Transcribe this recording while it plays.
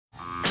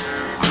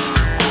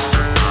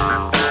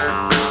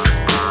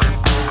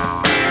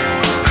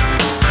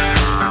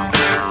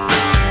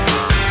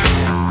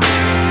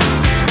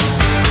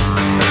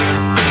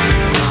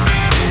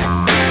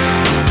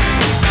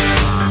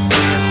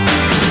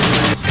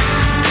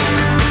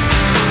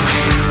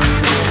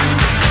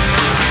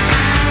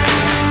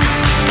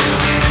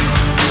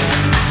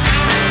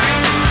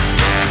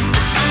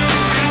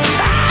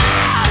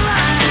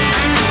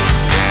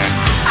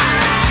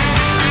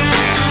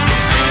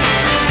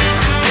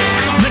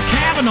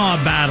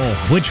Kavanaugh battle,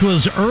 which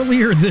was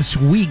earlier this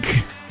week.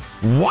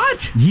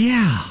 What?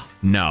 Yeah.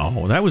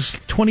 No, that was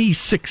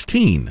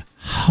 2016.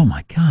 Oh,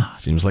 my God.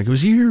 Seems like it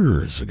was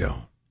years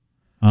ago.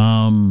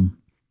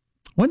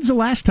 When's the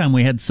last time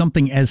we had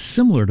something as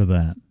similar to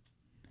that?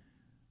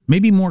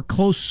 Maybe more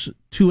close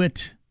to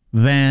it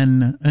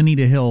than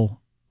Anita Hill,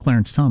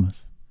 Clarence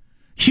Thomas.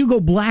 Hugo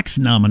Black's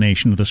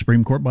nomination to the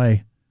Supreme Court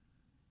by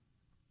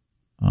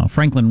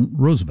Franklin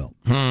Roosevelt.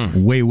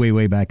 Way, way,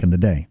 way back in the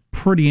day.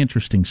 Pretty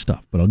interesting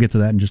stuff, but I'll get to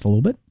that in just a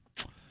little bit.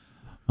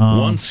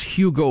 Once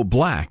Hugo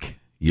Black,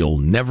 you'll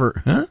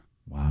never... Huh?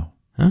 Wow.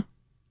 Huh?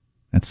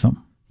 That's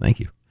something. Thank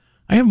you.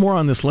 I have more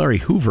on this Larry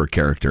Hoover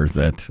character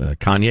that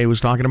Kanye was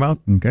talking about.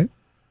 Okay.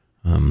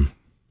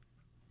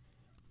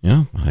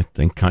 Yeah, I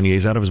think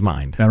Kanye's out of his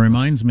mind. That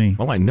reminds me.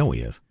 Well, I know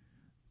he is.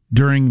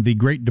 During the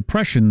Great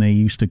Depression, they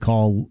used to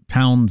call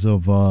towns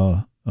of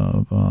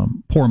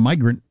poor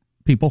migrant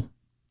people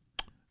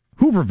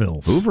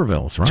Hoovervilles.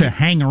 Hoovervilles, right. To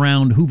hang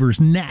around Hoover's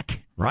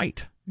neck.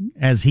 Right.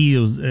 As he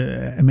was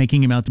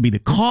making him out to be the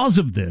cause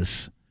of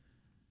this,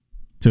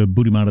 to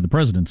boot him out of the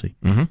presidency.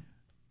 Mm-hmm.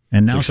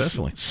 And now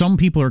successfully. Some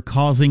people are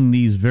calling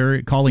these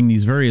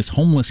various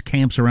homeless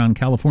camps around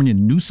California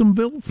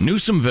Newsomevilles.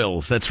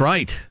 Newsomevilles, that's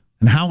right.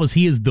 And how is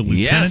he, as the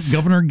lieutenant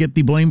governor, get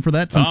the blame for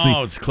that?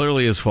 It's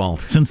clearly his fault.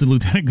 Since the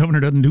lieutenant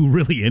governor doesn't do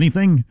really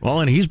anything. Well,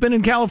 and he's been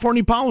in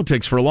California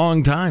politics for a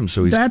long time,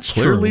 so he's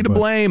clearly to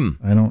blame.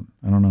 I don't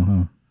know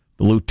how.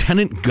 The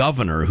lieutenant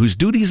governor, whose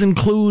duties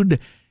include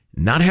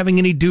not having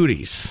any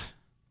duties.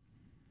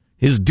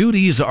 His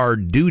duties are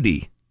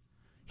duty.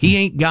 He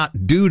ain't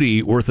got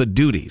duty worth of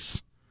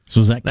duties. So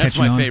is that That's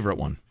my favorite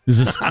one. Is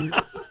this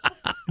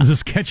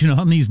catching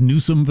on, these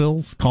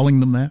Newsomevilles,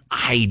 calling them that?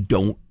 I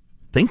don't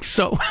think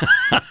so.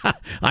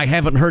 I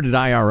haven't heard it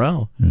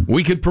IRL. Yeah.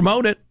 We could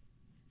promote it,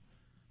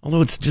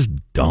 although it's just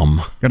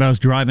dumb. I was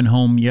driving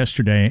home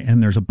yesterday,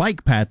 and there's a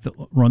bike path that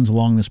runs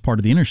along this part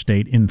of the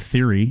interstate, in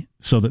theory,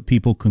 so that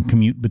people can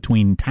commute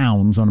between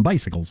towns on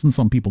bicycles, and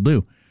some people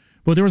do.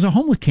 But there was a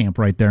homeless camp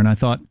right there, and I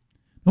thought,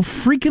 no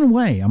freaking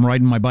way I'm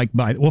riding my bike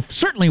by. Well,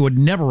 certainly would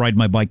never ride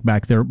my bike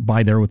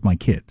by there with my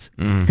kids.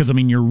 Because, I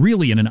mean, you're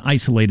really in an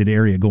isolated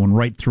area going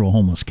right through a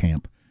homeless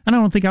camp. And I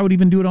don't think I would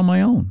even do it on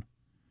my own.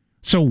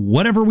 So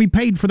whatever we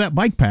paid for that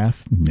bike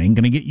path ain't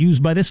going to get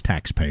used by this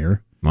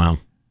taxpayer. Wow.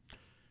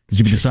 Because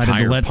you've decided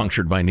to let...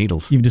 punctured by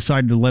needles. You've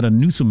decided to let a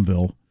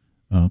Newsomeville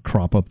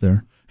crop up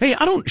there. Hey,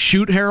 I don't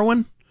shoot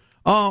heroin.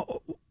 I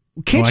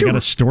got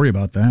a story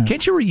about that.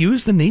 Can't you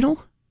reuse the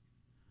needle?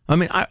 I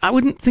mean, I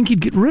wouldn't think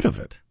you'd get rid of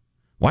it.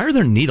 Why are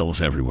there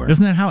needles everywhere?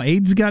 Isn't that how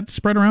AIDS got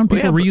spread around?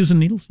 People reusing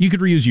needles? You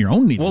could reuse your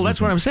own needles. Well,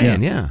 that's what I'm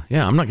saying, yeah.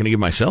 I'm not going to give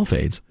myself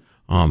AIDS.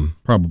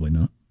 Probably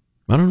not.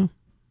 I don't know.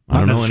 I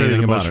don't know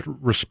anything about it. The most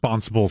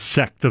responsible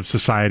sect of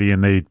society,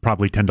 and they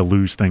probably tend to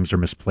lose things or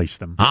misplace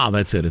them.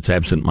 That's it. It's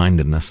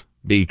absent-mindedness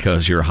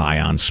because you're high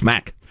on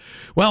smack.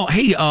 Well,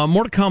 hey,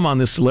 more to come on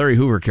this Larry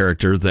Hoover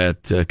character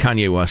that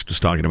Kanye West was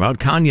talking about.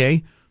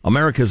 Kanye,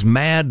 America's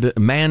mad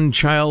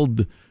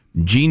man-child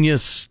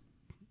genius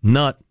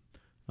nut,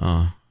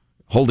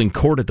 holding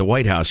court at the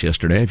White House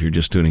yesterday, if you're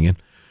just tuning in.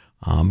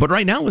 But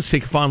right now, let's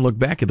take a fond look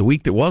back at the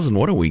week that was, and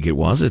what a week it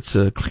was. It's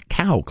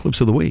Cow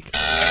Clips of the Week.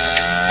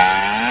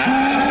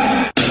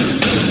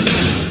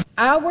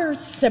 Our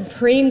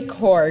Supreme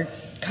Court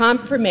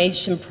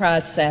confirmation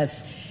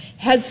process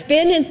has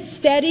been in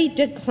steady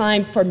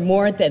decline for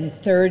more than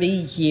 30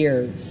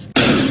 years.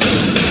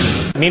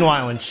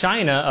 Meanwhile, in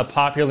China, a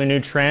popular new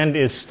trend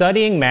is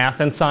studying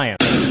math and science.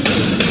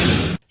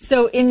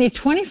 So in the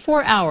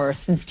 24 hours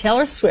since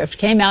Taylor Swift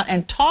came out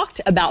and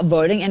talked about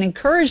voting and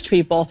encouraged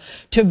people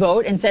to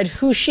vote and said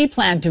who she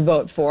planned to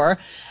vote for,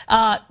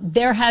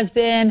 there has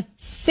been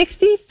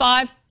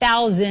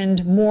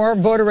 65,000 more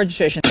voter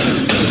registrations.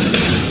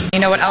 You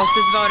know what else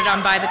is voted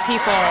on by the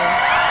people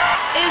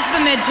is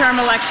the midterm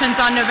elections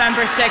on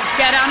November 6th.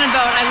 Get out and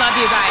vote. I love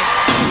you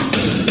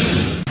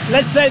guys.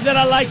 Let's say that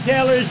I like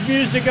Taylor's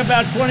music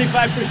about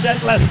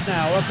 25% less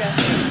now, okay?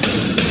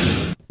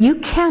 You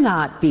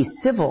cannot be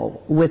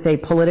civil with a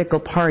political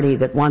party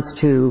that wants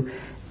to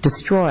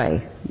destroy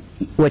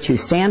what you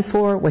stand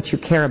for, what you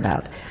care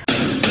about.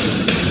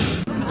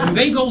 When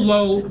they go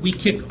low, we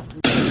kick them.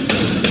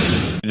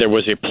 There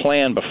was a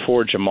plan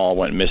before Jamal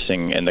went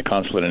missing in the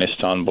consulate in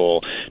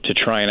Istanbul to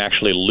try and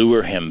actually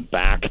lure him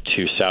back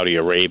to Saudi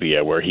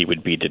Arabia, where he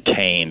would be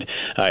detained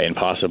and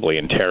possibly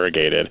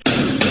interrogated.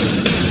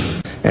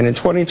 And in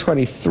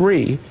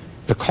 2023,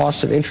 the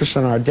cost of interest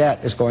on our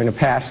debt is going to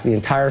pass the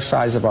entire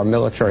size of our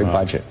military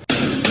budget.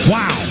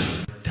 Wow.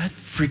 That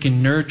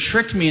freaking nerd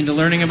tricked me into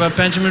learning about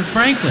Benjamin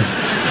Franklin.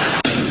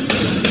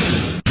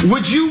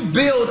 Would you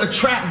build a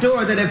trap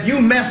door that if you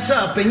mess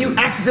up and you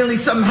accidentally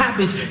something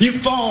happens, you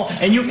fall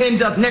and you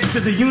end up next to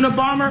the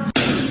Unabomber?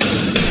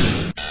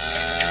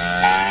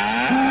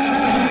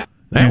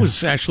 That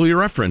was actually a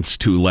reference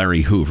to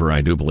Larry Hoover,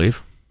 I do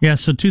believe. Yeah,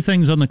 so two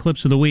things on the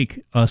clips of the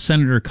week.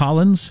 Senator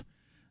Collins,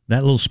 that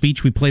little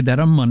speech, we played that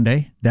on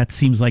Monday. That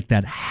seems like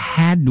that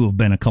had to have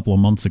been a couple of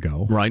months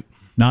ago. Right.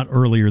 Not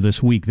earlier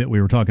this week that we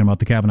were talking about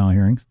the Kavanaugh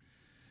hearings.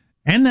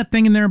 And that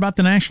thing in there about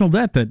the national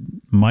debt that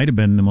might have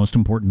been the most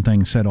important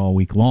thing said all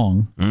week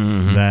long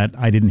that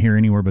I didn't hear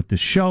anywhere but this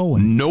show.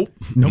 And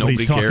nobody's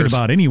nobody talking cares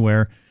about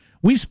anywhere.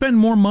 We spend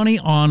more money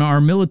on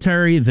our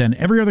military than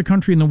every other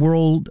country in the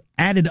world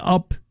added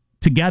up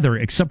together,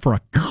 except for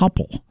a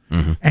couple.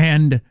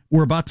 And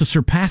we're about to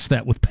surpass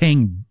that with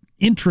paying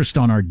interest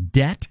on our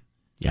debt.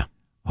 Yeah.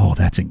 Oh,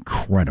 that's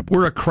incredible.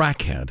 We're a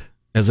crackhead.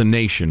 As a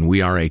nation,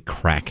 we are a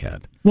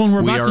crackhead. Well,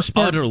 and we are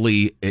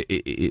utterly,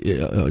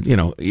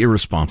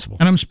 irresponsible.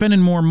 And I'm spending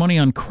more money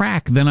on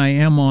crack than I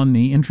am on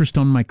the interest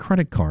on my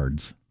credit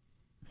cards.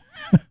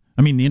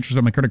 I mean, the interest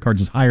on my credit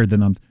cards is higher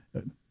than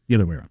the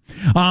other way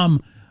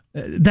around.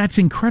 That's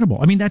incredible.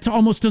 I mean, that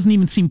almost doesn't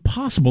even seem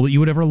possible that you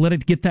would ever let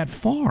it get that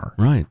far.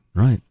 Right.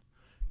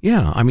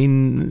 Yeah, I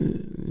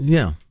mean,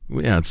 yeah,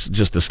 it's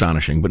just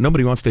astonishing, but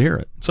nobody wants to hear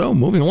it. So,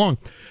 moving along.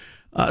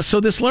 So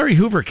this Larry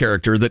Hoover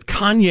character that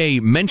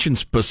Kanye mentioned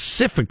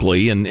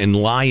specifically and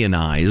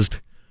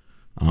lionized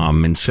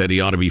and said he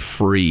ought to be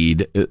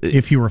freed.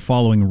 If you were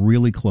following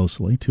really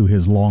closely to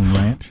his long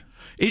rant.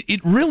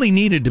 It really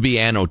needed to be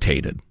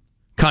annotated,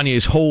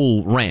 Kanye's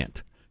whole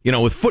rant.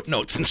 With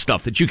footnotes and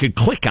stuff that you could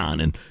click on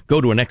and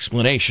go to an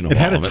explanation of it.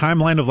 Had all a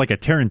timeline of like a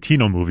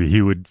Tarantino movie.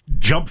 He would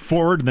jump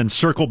forward and then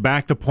circle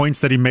back to points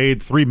that he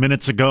made 3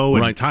 minutes ago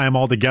and tie them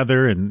all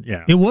together. And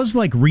yeah, it was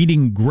like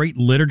reading great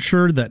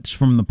literature that's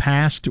from the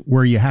past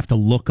where you have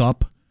to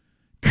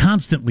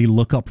constantly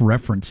look up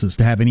references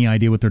to have any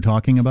idea what they're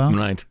talking about.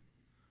 Right.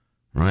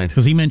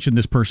 Because he mentioned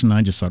this person,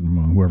 I just thought,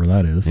 whoever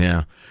that is.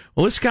 Yeah.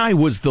 Well, this guy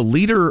was the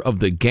leader of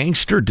the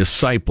Gangster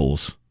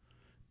Disciples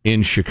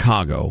in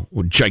Chicago,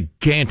 a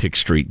gigantic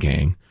street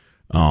gang,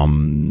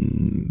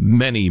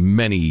 many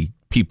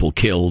people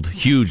killed,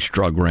 huge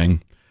drug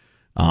ring.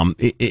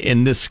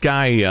 And this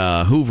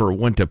guy, Hoover,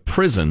 went to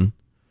prison,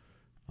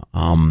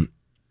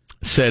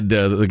 said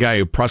the guy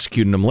who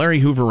prosecuted him, Larry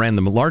Hoover ran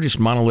the largest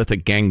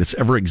monolithic gang that's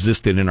ever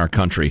existed in our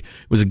country.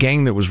 It was a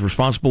gang that was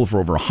responsible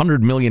for over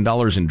 $100 million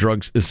in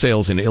drug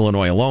sales in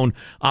Illinois alone,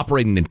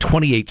 operating in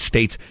 28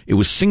 states. It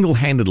was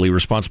single-handedly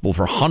responsible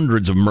for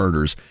hundreds of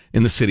murders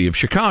in the city of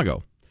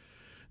Chicago.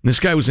 This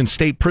guy was in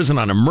state prison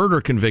on a murder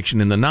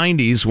conviction in the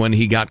 90s when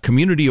he got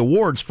community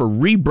awards for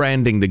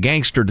rebranding the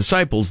Gangster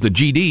Disciples, the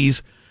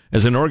GDs,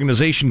 as an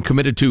organization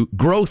committed to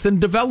growth and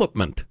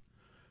development.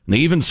 And they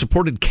even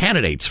supported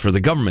candidates for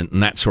the government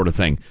and that sort of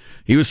thing.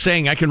 He was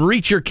saying, I can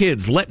reach your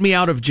kids. Let me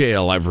out of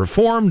jail. I've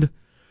reformed.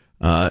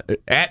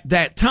 At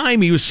that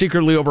time, he was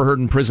secretly overheard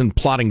in prison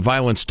plotting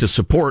violence to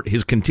support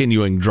his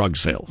continuing drug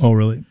sales. Oh,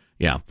 really?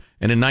 Yeah.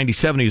 And in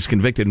 97, he was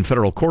convicted in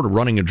federal court of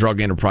running a drug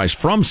enterprise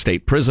from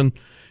state prison.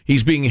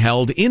 He's being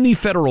held in the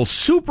federal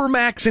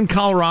Supermax in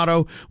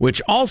Colorado,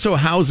 which also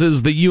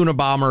houses the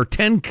Unabomber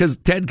Ted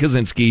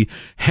Kaczynski,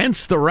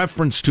 hence the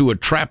reference to a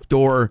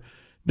trapdoor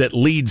that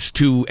leads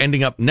to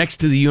ending up next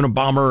to the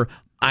Unabomber,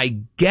 I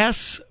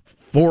guess,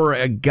 for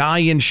a guy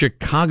in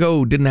Chicago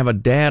who didn't have a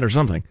dad or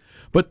something.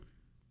 But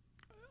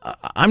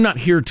I'm not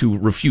here to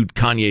refute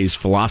Kanye's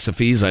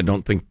philosophies. I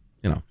don't think,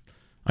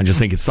 I just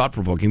think it's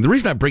thought-provoking. The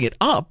reason I bring it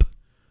up,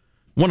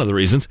 one of the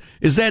reasons,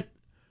 is that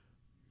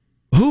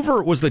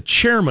Hoover was the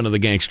chairman of the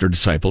Gangster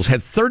Disciples,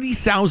 had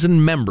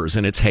 30,000 members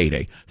in its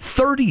heyday.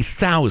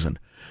 30,000.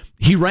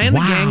 He ran the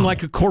gang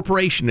like a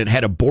corporation. It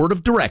had a board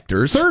of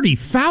directors.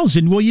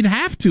 30,000? Well, you'd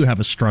have to have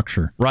a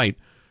structure. Right.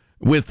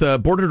 With a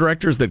board of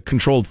directors that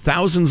controlled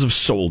thousands of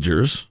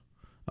soldiers.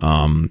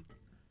 Then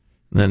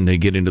they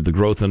get into the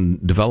growth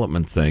and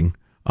development thing.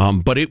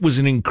 But it was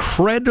an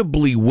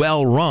incredibly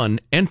well-run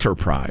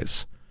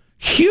enterprise.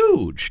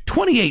 Huge.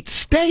 28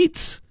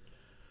 states.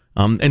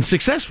 And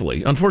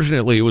successfully.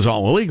 Unfortunately, it was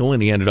all illegal,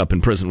 and he ended up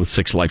in prison with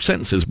 6 life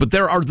sentences. But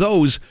there are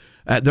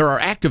there are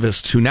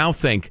activists who now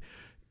think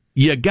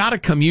you got to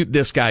commute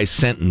this guy's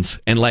sentence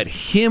and let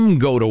him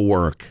go to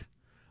work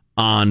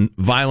on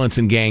violence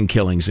and gang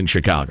killings in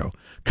Chicago.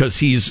 Because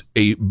he's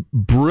a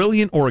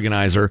brilliant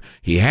organizer.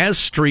 He has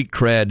street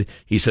cred.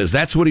 He says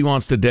that's what he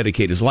wants to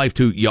dedicate his life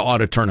to. You ought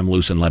to turn him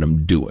loose and let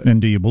him do it.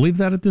 And do you believe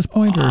that at this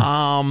point? Or?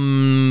 I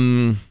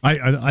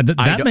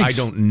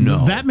don't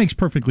know. That makes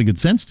perfectly good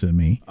sense to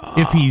me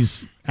if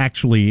he's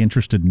actually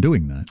interested in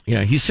doing that.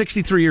 Yeah, he's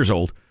 63 years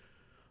old.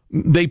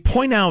 They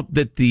point out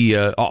that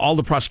all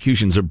the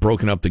prosecutions have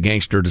broken up the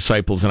Gangster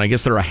Disciples, and I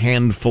guess there are a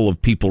handful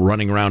of people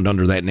running around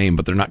under that name,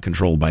 but they're not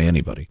controlled by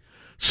anybody.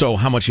 So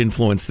how much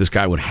influence this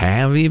guy would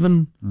have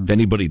even, if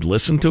anybody'd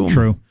listen to him?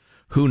 True.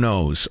 Who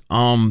knows?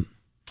 I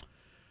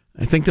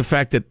think the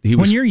fact that he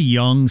was... When you're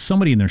young,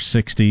 somebody in their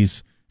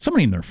 60s,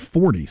 somebody in their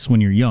 40s, when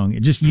you're young,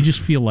 you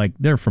just feel like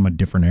they're from a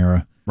different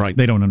era. Right.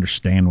 They don't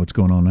understand what's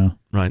going on now.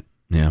 Right,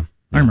 yeah.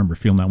 I remember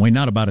feeling that way,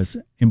 not about as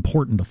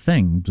important a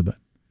thing, but...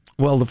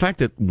 Well, the fact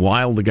that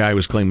while the guy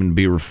was claiming to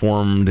be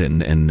reformed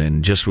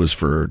and just was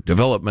for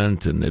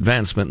development and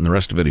advancement and the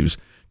rest of it, he was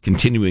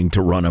continuing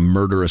to run a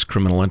murderous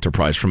criminal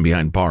enterprise from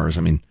behind bars.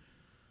 I mean,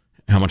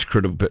 how much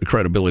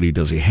credibility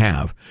does he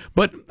have?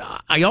 But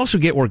I also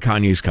get where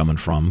Kanye's coming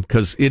from,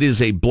 because it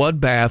is a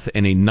bloodbath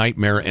and a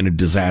nightmare and a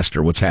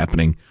disaster what's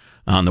happening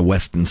on the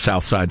west and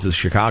south sides of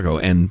Chicago.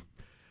 And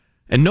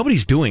And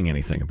nobody's doing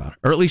anything about it.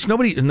 Or at least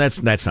nobody, and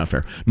that's not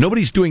fair.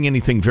 Nobody's doing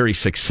anything very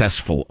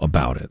successful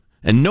about it.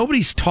 And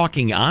nobody's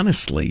talking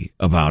honestly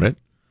about it.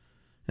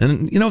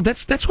 And,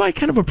 that's why I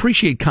kind of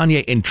appreciate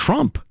Kanye and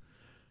Trump,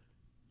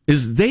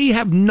 is they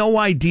have no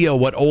idea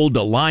what old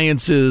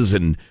alliances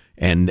and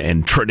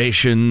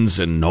traditions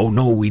and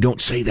no, we don't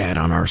say that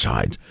on our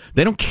sides.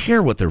 They don't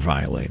care what they're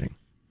violating.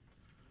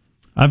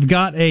 I've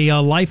got a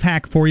life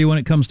hack for you when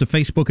it comes to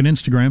Facebook and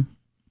Instagram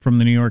from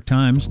the New York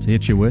Times to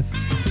hit you with.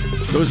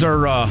 Those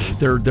are,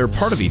 they're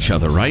part of each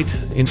other, right?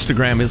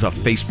 Instagram is a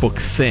Facebook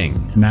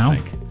thing. Now?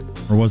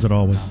 Or was it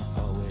always?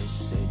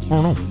 I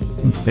don't know.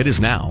 It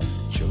is now.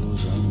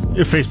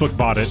 Facebook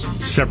bought it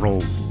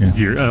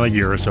a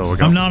year or so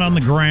ago. I'm not on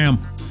the gram.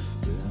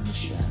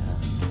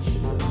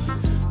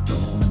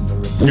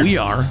 We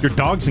are. Your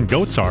dogs and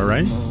goats are,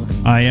 right?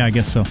 Yeah, I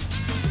guess so.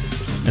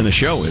 And the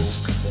show is.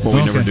 But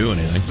we never do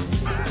anything.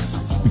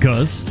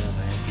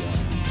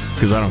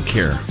 Because I don't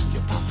care.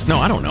 No,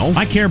 I don't know.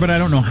 I care, but I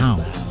don't know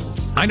how.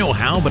 I know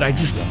how, but I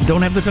just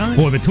don't have the time.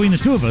 Boy, between the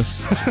two of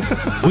us,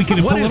 we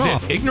can pull it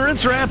off.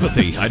 Ignorance or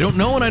apathy? I don't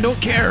know and I don't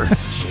care.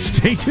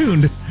 Stay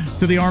tuned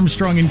to the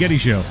Armstrong and Getty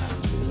Show.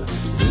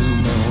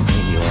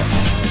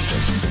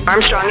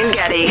 Armstrong and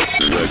Getty.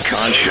 The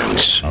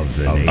conscience of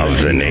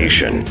the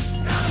nation.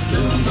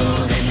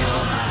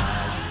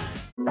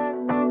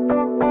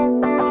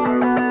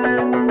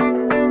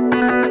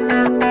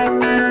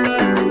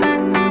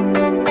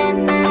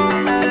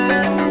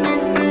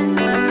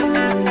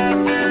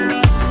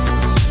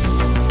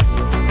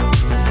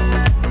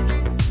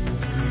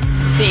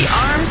 The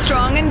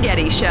Armstrong and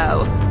Getty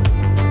Show.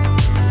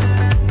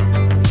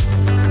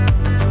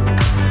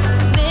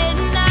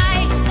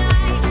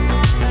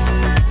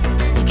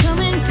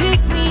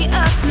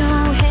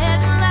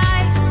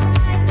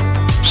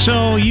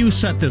 So you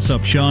set this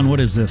up, Sean. What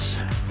is this?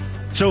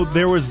 So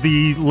there was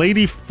the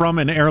lady from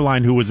an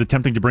airline who was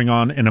attempting to bring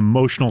on an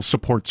emotional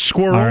support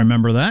squirrel. I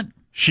remember that.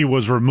 She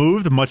was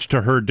removed, much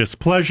to her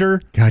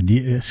displeasure. God,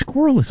 a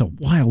squirrel is a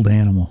wild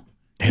animal.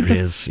 It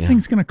is. Yeah.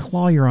 Thing's going to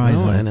claw your eyes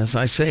out. And as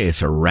I say,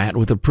 it's a rat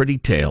with a pretty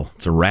tail.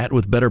 It's a rat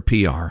with better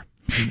PR.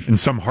 And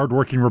some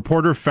hardworking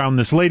reporter found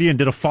this lady and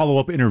did a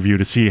follow-up interview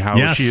to see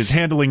how she is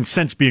handling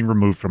since being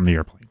removed from the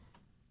airplane.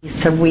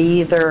 So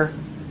we either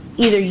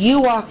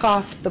you walk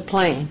off the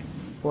plane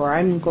or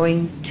I'm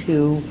going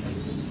to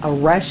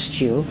arrest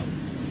you.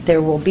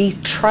 There will be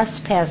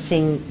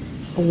trespassing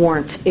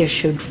warrants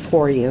issued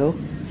for you,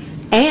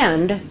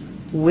 and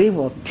we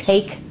will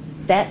take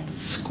that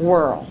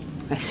squirrel.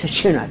 I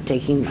said, you're not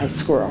taking my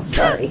squirrel,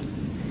 sorry.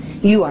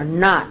 You are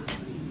not.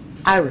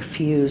 I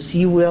refuse.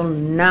 You will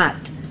not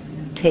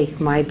take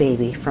my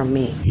baby from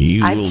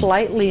me. I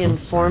politely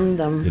informed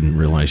them. Didn't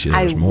realize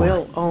there was more. I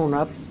will own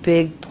a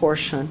big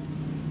portion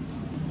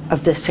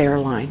of this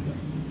airline.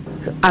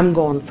 I'm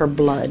going for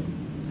blood.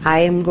 I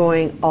am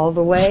going all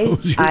the way.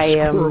 I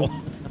am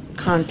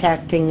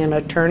contacting an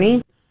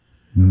attorney.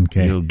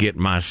 Okay. You'll get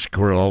my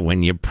squirrel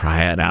when you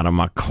pry it out of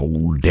my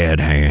cold, dead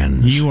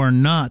hands. You are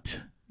not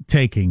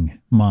taking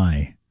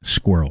my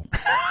squirrel.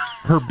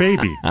 Her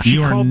baby. She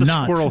called the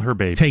squirrel her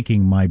baby.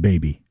 Taking my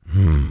baby.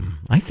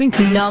 I think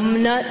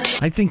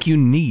numbnut. I think you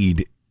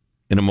need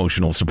an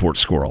emotional support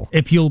squirrel.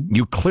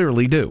 You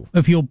clearly do.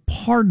 If you'll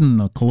pardon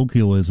the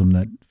colloquialism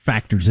that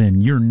factors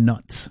in, you're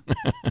nuts.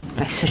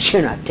 I said,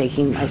 you're not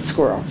taking my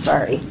squirrel,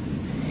 sorry.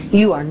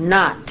 You are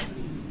not.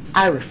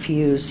 I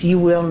refuse. You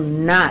will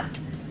not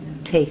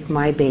take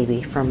my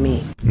baby from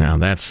me. Now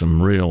that's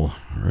some real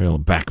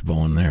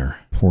backbone there.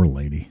 Poor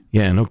lady.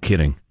 Yeah, no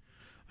kidding.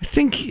 I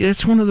think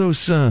it's one of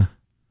those, I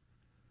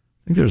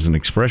think there's an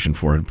expression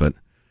for it, but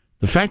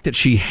the fact that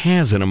she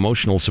has an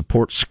emotional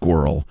support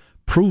squirrel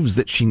proves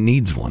that she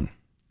needs one.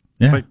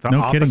 Yeah, it's like the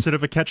opposite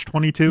of a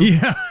catch-22.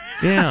 Yeah.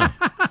 Yeah.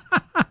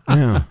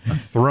 Yeah. A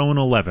thrown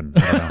 11.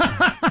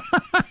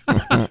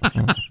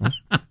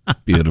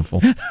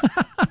 Beautiful.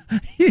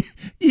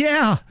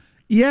 Yeah.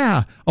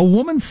 A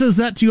woman says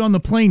that to you on the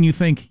plane, you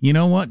think, you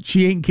know what?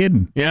 She ain't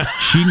kidding. Yeah.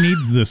 She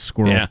needs this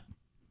squirrel. Yeah.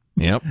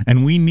 Yep.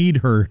 And we need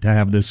her to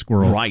have this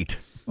squirrel. Right.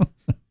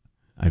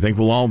 I think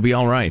we'll all be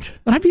all right.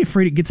 But I'd be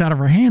afraid it gets out of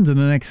her hands, and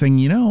the next thing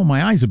you know,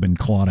 my eyes have been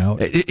clawed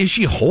out. Is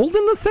she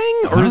holding the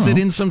thing, or is it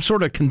in some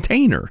sort of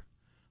container?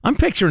 I'm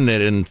picturing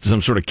it in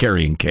some sort of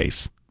carrying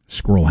case.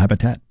 Squirrel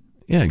habitat.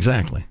 Yeah,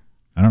 exactly.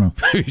 I don't know.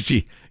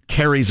 She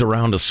carries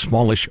around a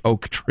smallish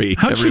oak tree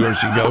everywhere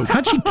she goes.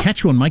 How'd she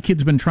catch one? My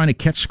kid's been trying to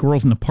catch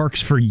squirrels in the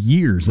parks for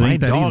years. My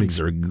dogs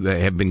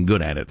have been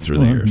good at it through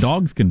the years.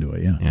 Dogs can do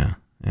it, yeah.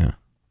 Yeah.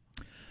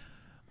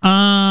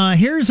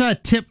 Here's a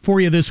tip for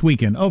you this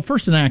weekend. Oh,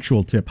 first an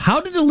actual tip. How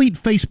to delete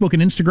Facebook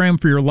and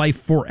Instagram for your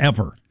life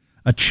forever.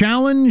 A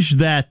challenge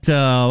that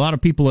a lot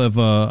of people have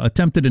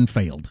attempted and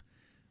failed.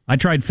 I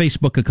tried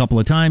Facebook a couple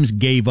of times,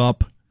 gave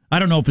up. I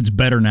don't know if it's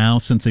better now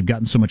since they've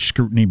gotten so much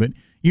scrutiny, but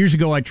years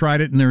ago I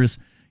tried it and there was,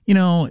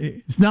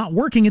 it's not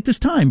working at this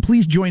time.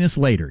 Please join us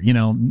later.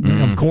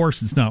 Of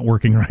course it's not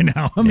working right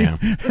now.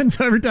 And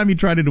so every time you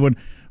tried it would.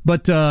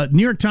 But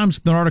New York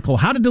Times, an article,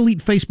 How to Delete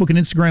Facebook and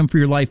Instagram for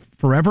Your Life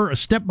Forever, a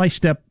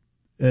step-by-step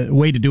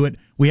way to do it.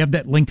 We have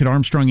that linked at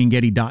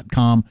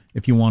ArmstrongandGetty.com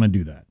if you want to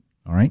do that.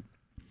 All right?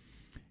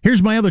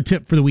 Here's my other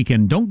tip for the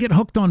weekend. Don't get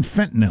hooked on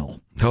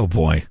fentanyl. Oh,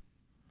 boy.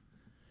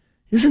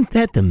 Isn't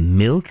that the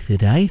milk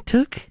that I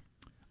took?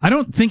 I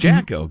don't think...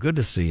 Jacko, good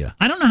to see you.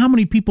 I don't know how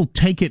many people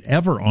take it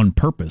ever on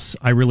purpose.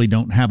 I really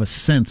don't have a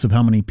sense of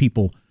how many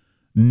people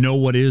know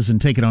what it is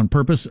and take it on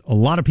purpose. A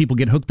lot of people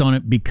get hooked on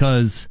it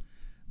because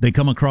they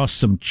come across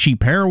some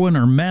cheap heroin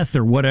or meth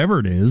or whatever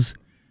it is,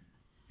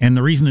 and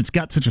the reason it's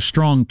got such a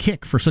strong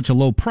kick for such a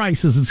low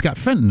price is it's got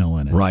fentanyl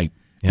in it. Right.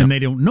 Yep. And they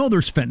don't know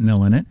there's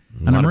fentanyl in it.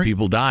 A lot of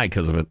people die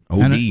because of it.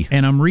 OD.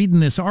 And I'm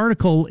reading this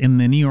article in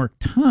the New York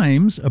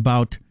Times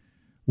about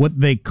what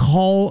they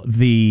call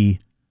the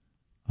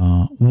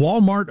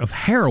Walmart of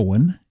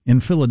heroin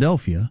in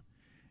Philadelphia.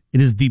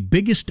 It is the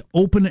biggest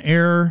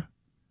open-air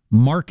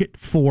market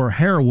for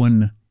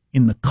heroin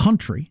in the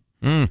country.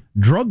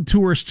 Drug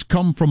tourists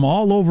come from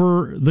all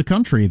over the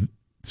country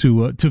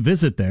to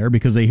visit there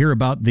because they hear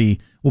about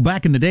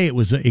back in the day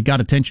it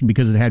got attention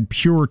because it had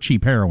pure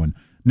cheap heroin.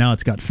 Now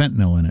it's got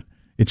fentanyl in it.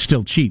 It's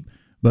still cheap,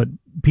 but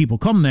people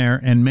come there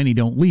and many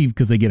don't leave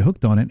because they get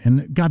hooked on it.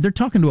 And God, they're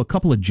talking to a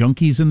couple of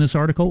junkies in this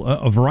article,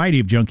 a variety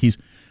of junkies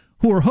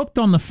who are hooked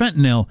on the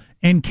fentanyl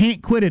and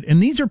can't quit it.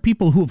 And these are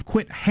people who have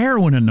quit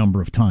heroin a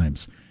number of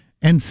times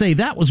and say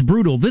that was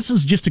brutal. This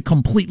is just a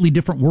completely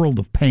different world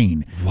of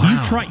pain.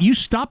 Wow. You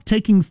stop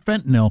taking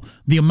fentanyl,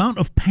 the amount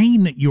of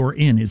pain that you're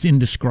in is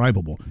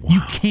indescribable. Wow.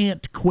 You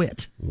can't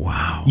quit.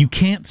 Wow. You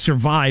can't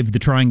survive the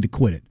trying to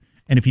quit it.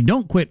 And if you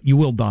don't quit, you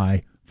will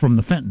die from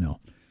the fentanyl.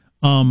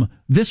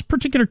 This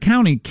particular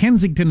county,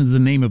 Kensington is the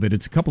name of it.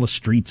 It's a couple of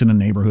streets in a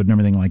neighborhood and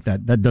everything like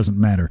that. That doesn't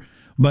matter.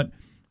 But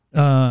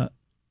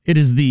it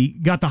is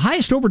got the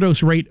highest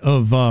overdose rate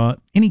of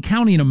any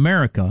county in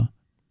America,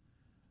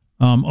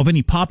 of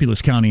any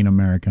populous county in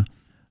America.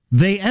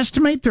 They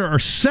estimate there are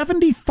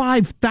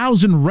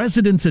 75,000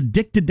 residents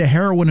addicted to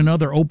heroin and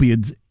other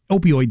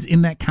opioids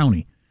in that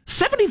county.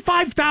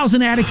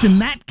 75,000 addicts in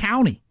that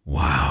county.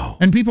 Wow.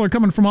 And people are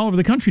coming from all over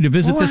the country to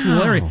visit this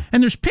little area.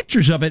 And there's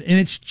pictures of it, and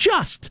it's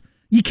just,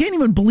 you can't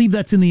even believe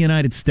that's in the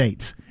United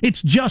States.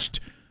 It's just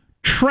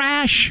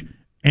trash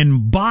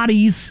and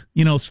bodies,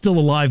 still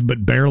alive,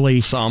 but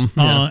barely. Some.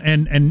 Yeah.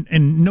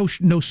 And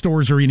no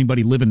stores or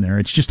anybody living there.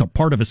 It's just a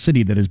part of a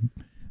city that is,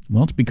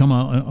 it's become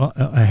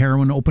a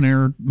heroin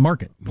open-air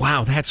market.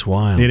 Wow, that's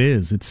wild. It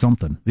is. It's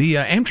something. The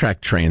Amtrak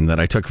train that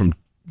I took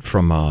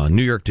from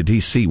New York to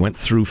D.C. went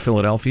through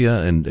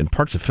Philadelphia, and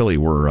parts of Philly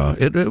were.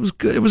 It was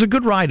good. It was a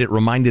good ride. It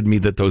reminded me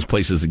that those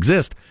places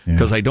exist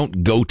because I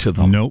don't go to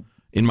them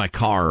in my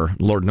car.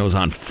 Lord knows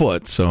on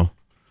foot. So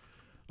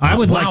I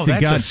would like to.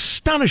 That's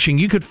astonishing.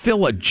 You could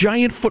fill a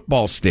giant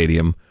football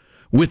stadium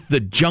with the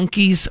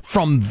junkies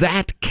from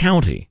that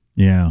county.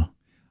 Yeah,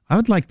 I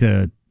would like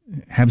to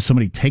have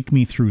somebody take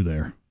me through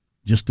there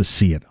just to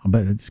see it. I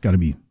bet it's got to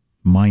be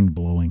mind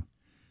blowing.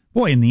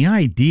 Boy, and the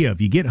idea of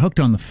you get hooked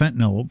on the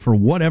fentanyl for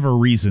whatever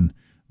reason,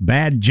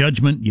 bad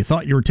judgment, you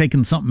thought you were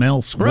taking something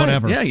else,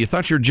 whatever. Yeah, you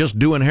thought you were just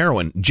doing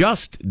heroin.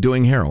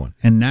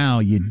 And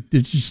now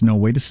there's just no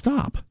way to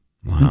stop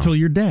until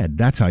you're dead.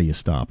 That's how you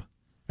stop.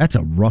 That's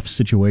a rough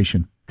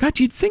situation. God,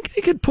 you'd think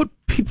they could put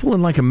people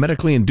in like a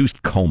medically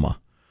induced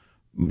coma.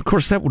 Of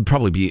course, that would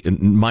probably be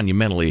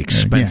monumentally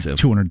expensive.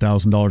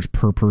 $200,000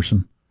 per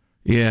person.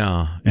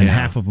 Yeah. And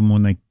half of them,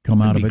 when they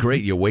come out of it. It'd be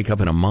great. You wake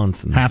up in a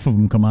month. And half of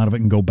them come out of it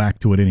and go back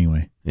to it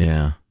anyway.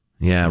 Yeah.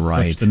 Yeah,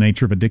 right. That's the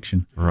nature of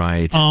addiction.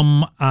 Right. We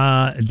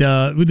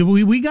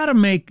got to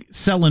make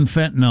selling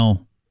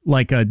fentanyl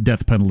like a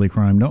death penalty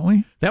crime, don't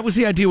we? That was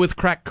the idea with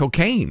crack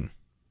cocaine.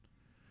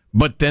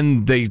 But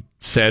then they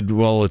said,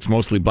 well, it's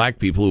mostly black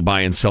people who buy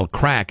and sell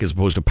crack as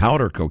opposed to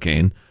powder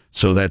cocaine,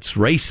 so that's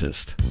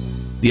racist.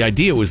 The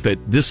idea was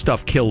that this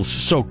stuff kills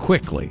so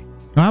quickly.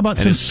 How about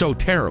and it's so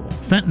terrible.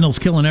 Fentanyl's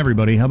killing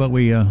everybody. How about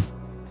we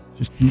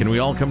Can we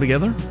all come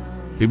together?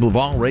 People of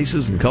all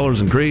races and colors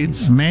and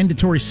creeds?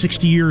 Mandatory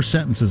 60-year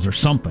sentences or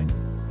something.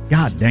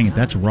 God dang it,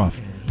 that's rough.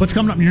 What's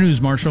coming up in your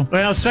news, Marshall?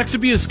 Well, sex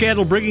abuse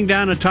scandal bringing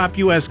down a top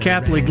U.S.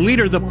 Catholic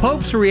leader. The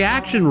Pope's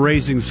reaction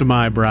raising some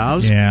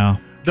eyebrows. Yeah.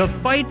 The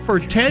fight for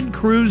Ted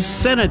Cruz's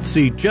Senate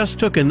seat just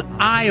took an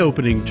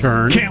eye-opening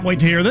turn. Can't wait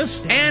to hear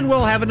this. And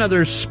we'll have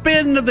another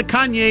spin of the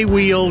Kanye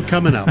wheel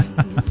coming up.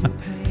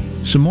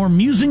 Some more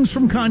musings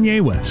from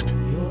Kanye West.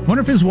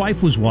 Wonder if his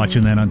wife was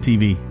watching that on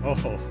TV.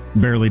 Oh.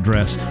 Barely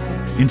dressed.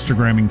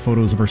 Instagramming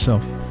photos of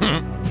herself.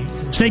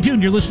 Stay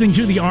tuned. You're listening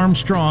to the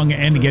Armstrong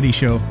and Getty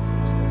Show.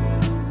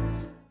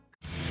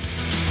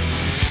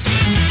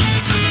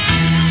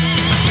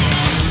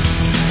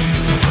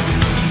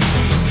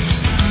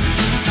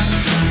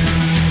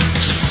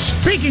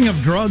 Speaking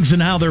of drugs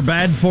and how they're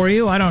bad for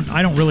you, I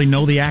don't really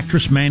know the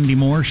actress Mandy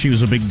Moore. She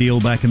was a big deal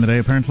back in the day,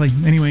 apparently.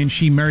 Anyway, and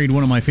she married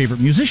one of my favorite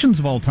musicians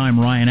of all time,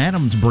 Ryan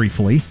Adams,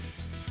 briefly,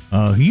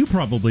 who you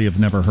probably have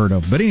never heard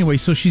of. But anyway,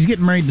 so she's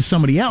getting married to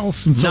somebody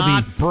else. And so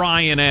Not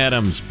Bryan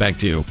Adams. Back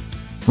to you.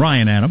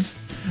 Ryan Adams.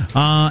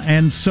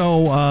 And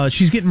so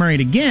she's getting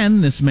married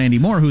again, this Mandy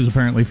Moore, who's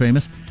apparently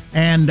famous.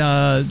 And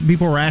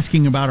people were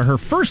asking about her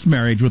first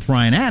marriage with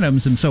Ryan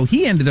Adams, and so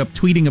he ended up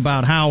tweeting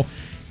about how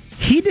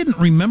he didn't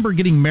remember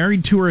getting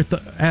married to her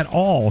at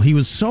all. He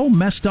was so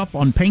messed up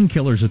on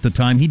painkillers at the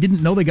time, he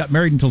didn't know they got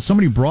married until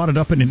somebody brought it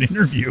up in an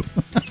interview.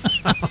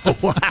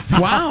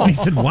 Wow. He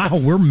said, wow,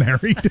 we're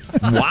married.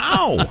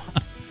 Wow.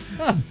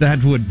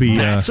 That would be...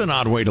 That's an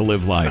odd way to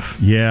live life.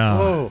 Yeah.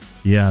 Whoa.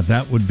 Yeah,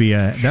 that'd be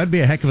a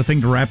heck of a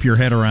thing to wrap your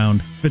head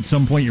around. If at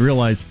some point you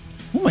realize,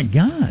 oh my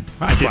God.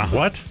 I did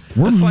what?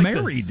 We're That's like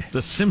married.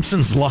 The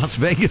Simpsons Las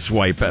Vegas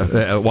wife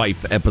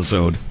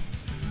episode.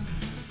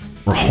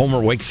 Where Homer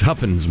wakes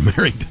up and is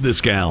married to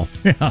this gal.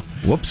 Yeah.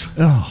 Whoops.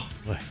 Oh.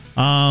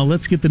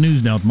 Let's get the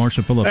news now with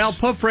Marcia Phillips. Well,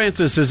 Pope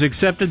Francis has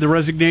accepted the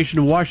resignation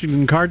of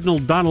Washington Cardinal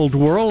Donald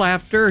Wuerl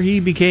after he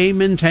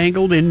became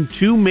entangled in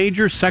 2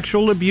 major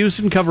sexual abuse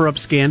and cover-up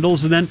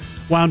scandals and then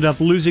wound up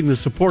losing the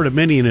support of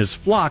many in his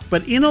flock.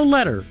 But in a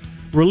letter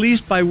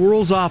released by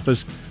Wuerl's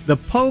office, the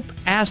Pope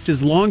asked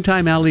his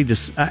longtime ally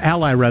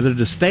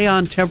to stay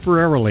on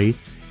temporarily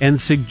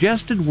and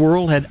suggested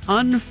Wuerl had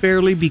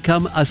unfairly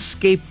become a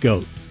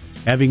scapegoat,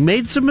 having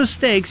made some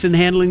mistakes in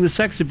handling the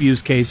sex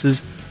abuse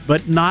cases,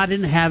 but not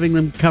in having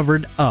them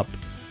covered up.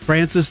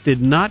 Francis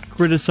did not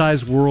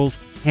criticize Wuerl's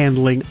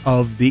handling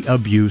of the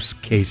abuse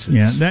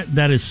cases. Yeah,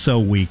 that is so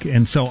weak.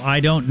 And so I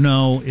don't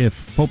know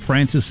if Pope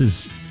Francis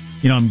is,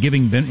 I'm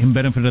giving him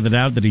benefit of the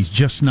doubt that he's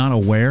just not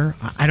aware.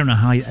 I don't know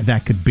how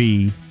that could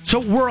be.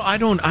 So Wuerl, I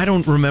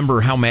don't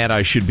remember how mad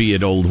I should be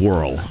at old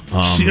Wuerl.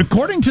 See,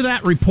 according to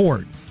that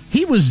report,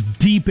 he was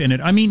deep in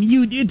it. I mean,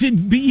 it's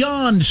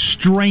beyond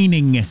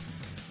straining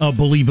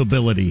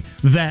believability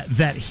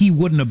that he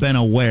wouldn't have been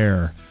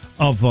aware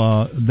of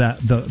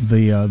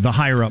the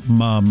higher up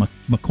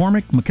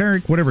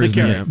McCarrick, whatever his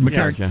name,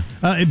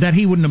 that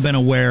he wouldn't have been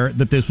aware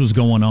that this was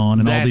going on,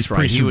 and all these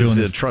priests he were was doing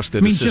the this.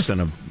 trusted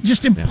assistant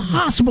just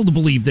impossible to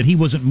believe that he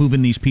wasn't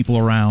moving these people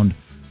around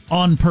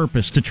on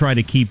purpose to try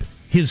to keep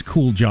his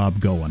cool job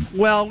going.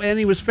 Well, and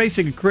he was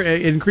facing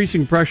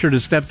increasing pressure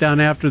to step down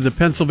after the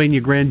Pennsylvania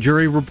grand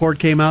jury report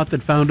came out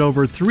that found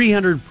over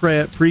 300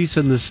 priests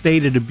in the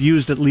state had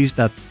abused at least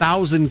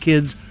 1,000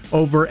 kids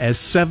over a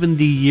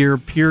 70-year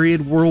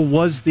period. Wuerl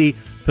was the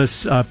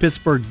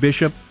Pittsburgh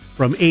bishop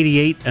from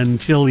 88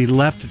 until he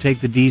left to take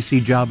the D.C.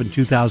 job in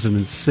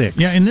 2006.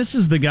 Yeah, and this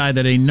is the guy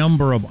that a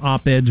number of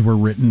op-eds were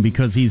written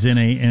because he's in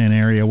an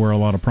area where a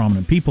lot of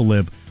prominent people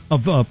live,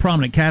 of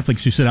prominent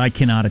Catholics who said, I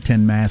cannot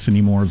attend Mass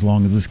anymore as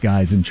long as this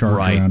guy's in charge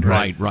around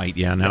here. Right.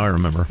 Yeah, now I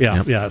remember.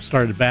 Yeah,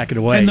 started backing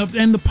away.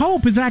 And the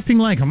Pope is acting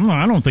like,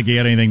 I don't think he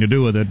had anything to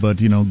do with it, but,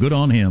 good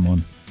on him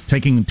on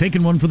taking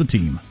one for the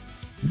team.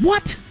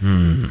 What?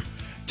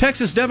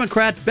 Texas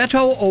Democrat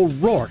Beto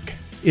O'Rourke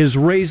is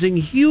raising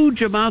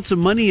huge amounts of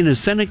money in his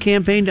Senate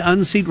campaign to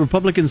unseat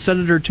Republican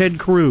Senator Ted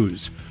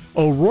Cruz.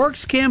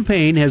 O'Rourke's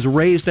campaign has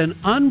raised an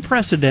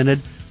unprecedented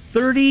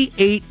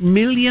 $38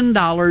 million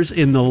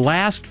in the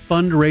last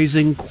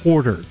fundraising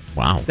quarter.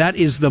 Wow. That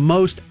is the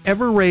most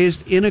ever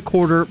raised in a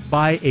quarter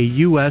by a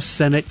U.S.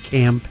 Senate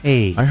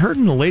campaign. I heard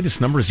in the latest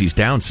numbers he's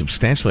down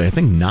substantially, I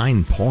think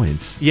 9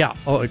 points. Yeah,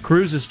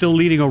 Cruz is still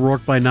leading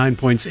O'Rourke by 9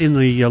 points in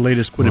the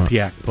latest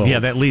Quinnipiac poll. Yeah,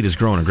 that lead has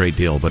grown a great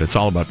deal, but it's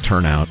all about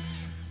turnout.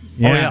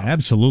 Yeah,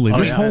 absolutely.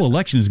 This whole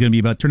election is going to be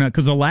about turnout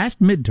because the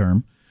last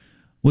midterm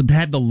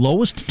had the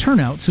lowest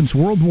turnout since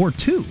World War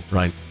II.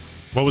 Right.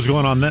 What was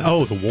going on then?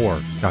 Oh, the war.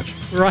 Gotcha.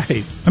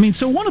 Right. I mean,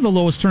 so one of the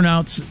lowest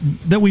turnouts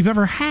that we've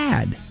ever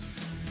had.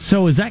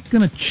 So is that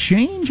going to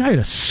change? I'd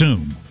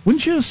assume.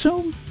 Wouldn't you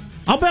assume?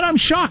 I'll bet I'm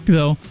shocked,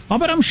 though. I'll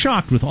bet I'm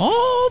shocked with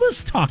all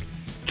this talk.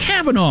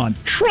 Kavanaugh,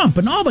 Trump,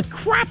 and all the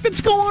crap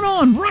that's going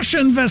on. Russia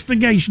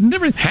investigation.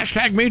 Everything.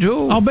 Hashtag me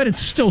too. I'll bet it's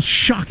still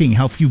shocking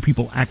how few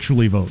people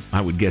actually vote.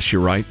 I would guess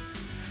you're right.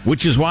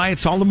 Which is why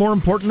it's all the more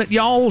important that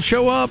y'all will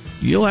show up.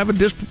 You'll have a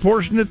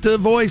disproportionate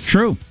voice.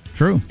 True.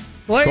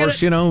 Of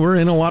course, we're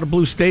in a lot of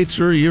blue states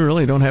where you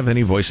really don't have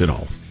any voice at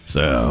all.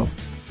 So...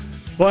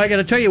 Well, I got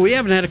to tell you, we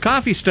haven't had a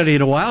coffee study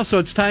in a while, so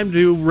it's time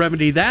to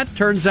remedy that.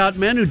 Turns out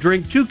men who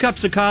drink 2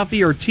 cups of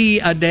coffee or tea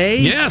a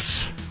day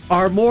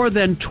are more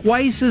than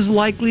twice as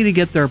likely to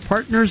get their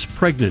partners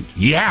pregnant.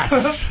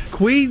 Yes!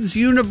 Queen's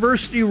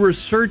University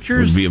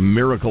researchers... It would be a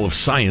miracle of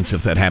science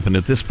if that happened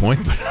at this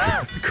point.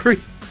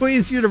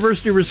 Queen's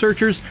University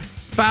researchers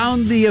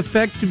found the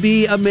effect to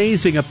be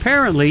amazing.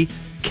 Apparently,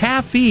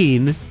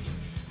 caffeine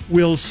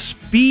will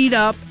speed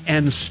up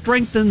and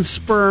strengthen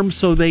sperm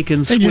so they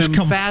can swim just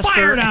come faster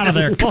fired out of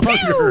there.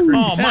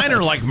 Oh, mine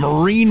are like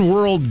Marine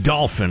World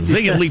dolphins.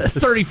 They can leap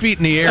 30 feet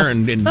in the air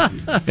and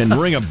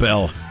ring a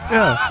bell.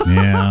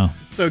 Yeah.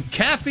 So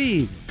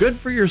caffeine, good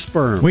for your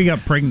sperm. We got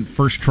pregnant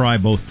first try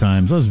both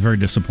times. I was very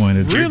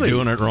disappointed. Really?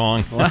 You're doing it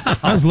wrong. Wow.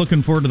 I was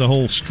looking forward to the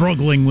whole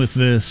struggling with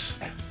this.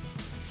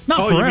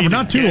 Not forever,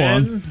 not too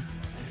long.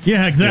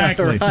 Yeah,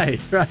 exactly. Yeah,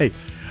 right.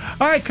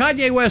 All right,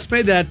 Kanye West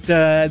made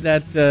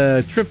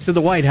that trip to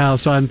the White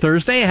House on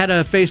Thursday. Had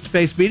a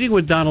face-to-face meeting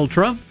with Donald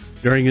Trump.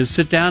 During his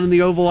sit-down in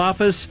the Oval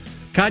Office,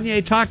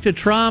 Kanye talked to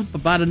Trump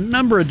about a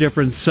number of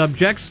different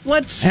subjects.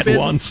 Let's spin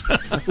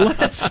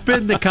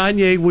the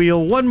Kanye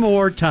wheel one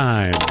more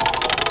time.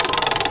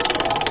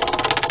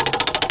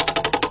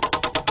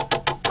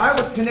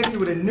 was connected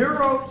with a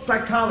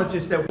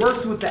neuropsychologist that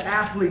works with the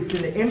athletes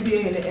in the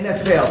NBA and the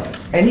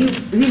NFL. And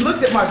he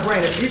looked at my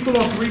brain. It's equal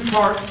on 3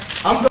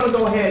 parts. I'm going to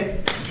go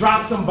ahead,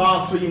 drop some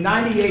bombs for you.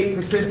 98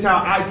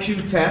 percentile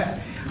IQ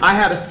test. I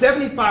had a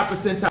 75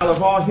 percentile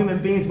of all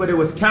human beings, but it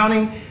was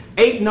counting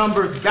 8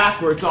 numbers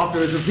backwards after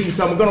it was repeated.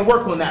 So I'm going to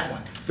work on that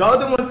one. The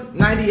other one's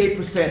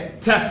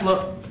 98%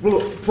 Tesla,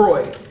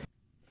 Freud.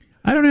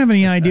 I don't have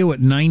any idea what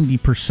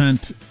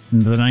 90%,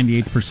 the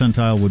 98th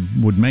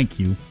percentile would make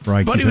you,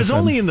 right? But he was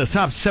only in the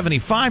top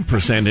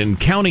 75% and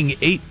counting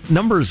 8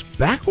 numbers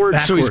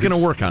backwards, so he's going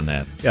to work on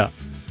that. Yeah.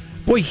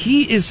 Boy,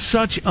 he is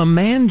such a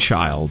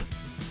man-child.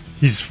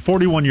 He's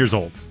 41 years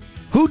old.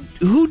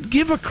 Who'd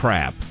give a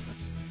crap?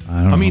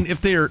 I mean,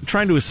 if they're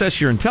trying to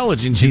assess your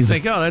intelligence, you'd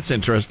think, oh, that's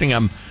interesting.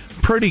 I'm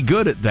pretty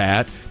good at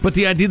that. But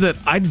the idea that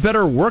I'd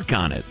better work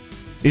on it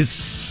is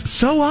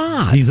so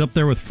odd. He's up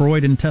there with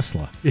Freud and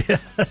Tesla.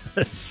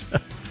 Yes.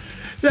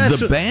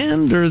 The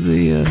band or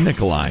the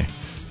Nikolai?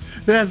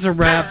 That's a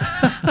wrap.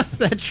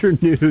 That's your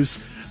news.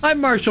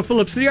 I'm Marshall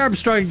Phillips, the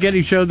Armstrong and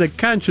Getty Show, the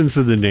conscience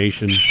of the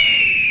nation.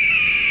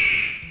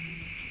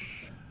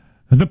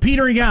 The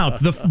petering out,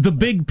 the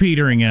big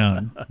petering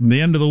out,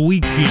 the end of the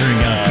week petering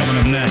out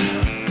coming up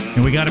next.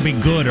 And we got to be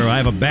good, or I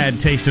have a bad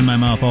taste in my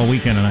mouth all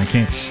weekend, and I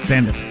can't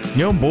stand it.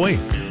 Yo, boy.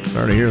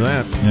 Sorry to hear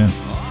that. Yeah.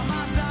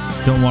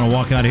 Don't want to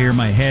walk out of here,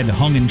 my head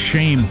hung in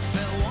shame,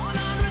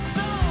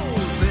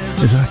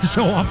 as I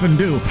so often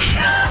do.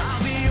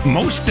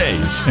 Most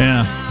days.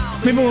 Yeah.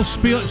 Maybe we'll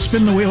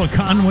spin the wheel of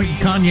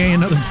Kanye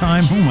another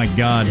time. Oh, my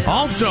God.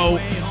 Also,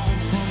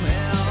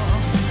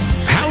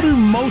 how do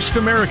most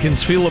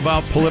Americans feel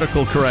about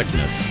political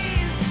correctness?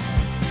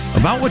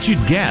 About what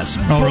you'd guess.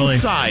 Both really?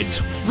 sides,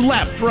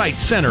 left, right,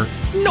 center.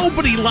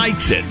 Nobody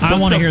likes it. I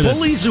want to hear this. The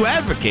bullies who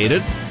advocate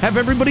it have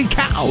everybody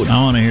cowed.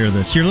 I want to hear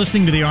this. You're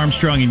listening to the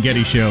Armstrong and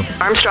Getty Show.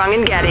 Armstrong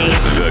and Getty.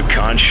 The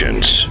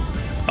conscience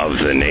of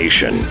the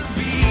nation.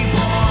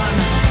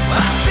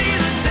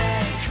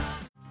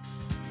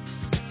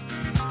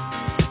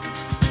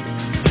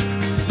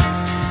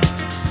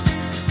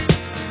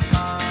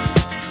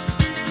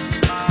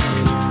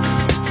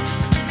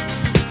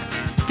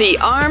 The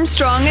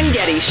Armstrong and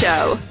Getty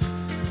Show.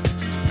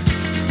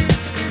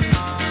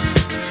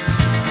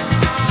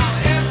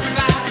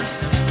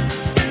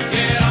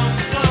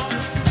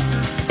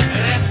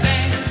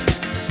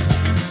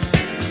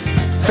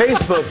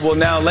 Facebook will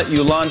now let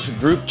you launch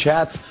group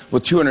chats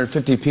with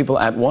 250 people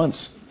at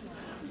once.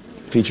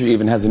 The feature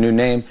even has a new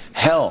name,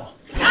 Hell.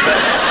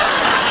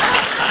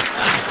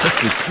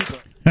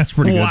 That's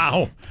pretty good.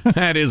 Wow.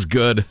 That is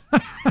good.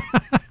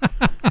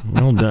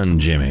 Well done,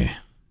 Jimmy.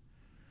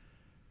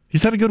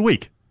 He's had a good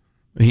week.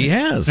 He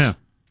has. Yeah.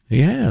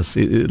 He has.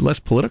 Less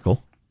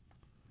political.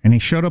 And he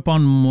showed up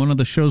on one of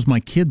the shows my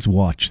kids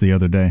watched the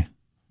other day,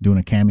 doing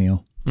a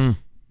cameo.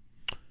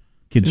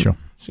 Kids show.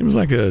 Seems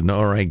like an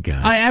all right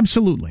guy.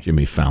 Absolutely.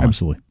 Jimmy Fallon.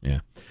 Absolutely. Yeah.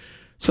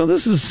 So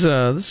this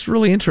is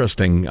really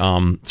interesting.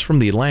 It's from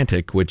The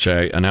Atlantic, which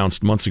I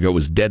announced months ago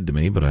was dead to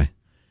me, but I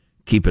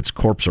keep its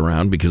corpse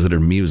around because it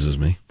amuses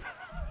me.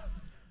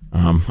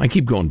 I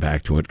keep going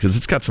back to it because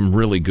it's got some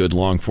really good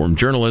long-form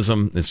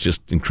journalism. It's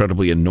just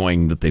incredibly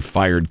annoying that they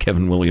fired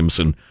Kevin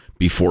Williamson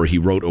before he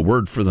wrote a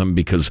word for them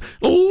because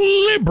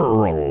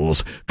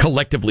liberals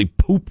collectively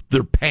pooped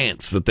their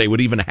pants that they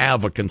would even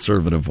have a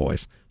conservative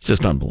voice. It's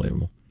just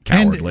unbelievable.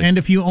 Cowardly. And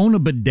if you own a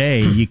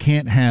bidet, you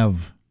can't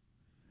have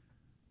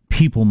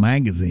People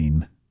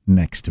magazine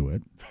next to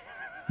it.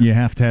 You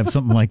have to have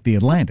something like The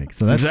Atlantic.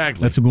 So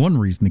that's one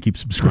reason to keep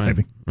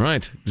subscribing.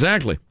 Right.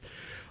 Exactly.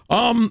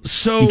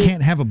 So you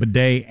can't have a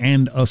bidet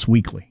and Us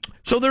Weekly.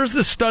 So there's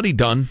this study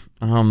done,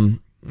 and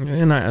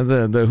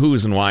the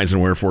who's and whys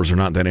and wherefores are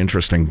not that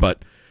interesting,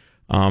 but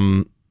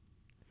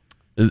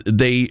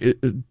they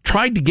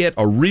tried to get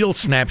a real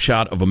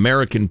snapshot of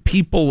American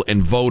people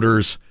and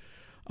voters,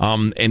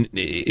 and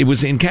it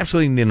was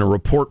encapsulated in a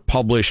report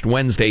published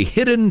Wednesday,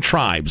 Hidden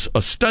Tribes,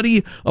 a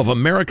study of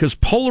America's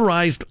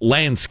polarized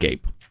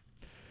landscape.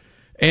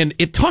 And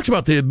it talks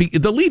about the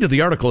lead of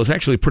the article is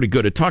actually pretty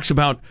good. It talks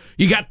about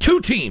you got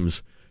 2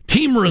 teams.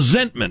 Team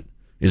resentment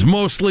is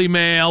mostly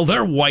male.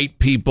 They're white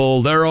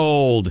people. They're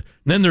old. And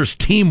then there's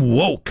Team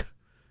woke,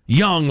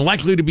 young,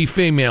 likely to be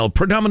female,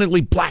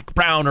 predominantly black,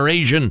 brown, or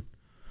Asian.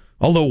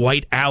 Although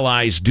white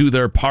allies do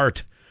their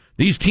part,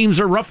 these teams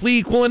are roughly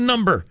equal in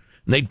number.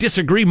 And they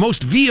disagree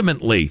most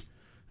vehemently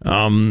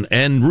and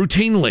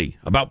routinely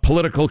about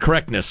political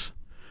correctness.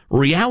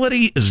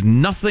 Reality is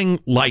nothing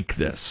like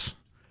this.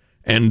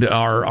 And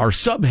our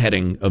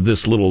subheading of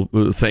this little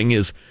thing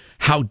is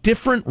how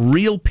different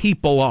real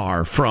people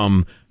are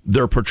from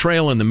their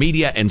portrayal in the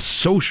media and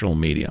social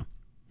media.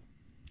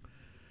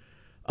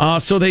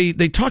 So they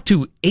talked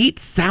to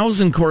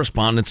 8,000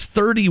 correspondents,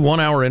 30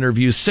 one-hour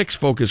interviews, 6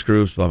 focus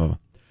groups, blah, blah,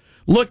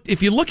 blah.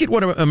 If you look at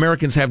what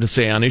Americans have to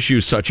say on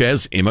issues such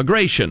as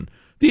immigration,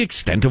 the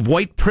extent of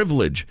white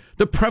privilege,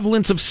 the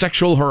prevalence of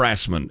sexual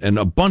harassment, and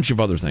a bunch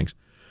of other things,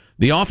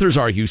 the authors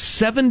argue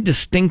 7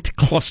 distinct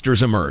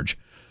clusters emerge.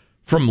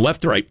 From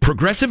left to right,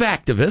 progressive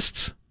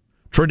activists,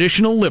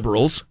 traditional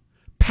liberals,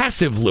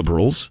 passive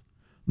liberals,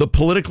 the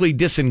politically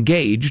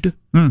disengaged,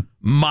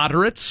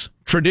 moderates,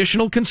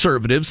 traditional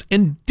conservatives,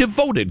 and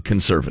devoted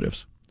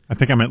conservatives. I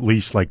think I'm at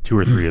least like 2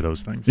 or 3 of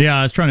those things. Yeah,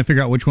 I was trying to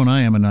figure out which one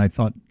I am, and I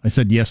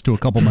said yes to a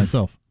couple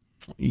myself.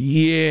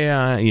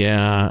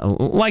 Yeah.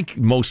 Like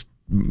most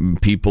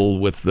people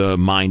with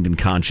mind and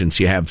conscience,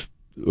 you have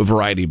a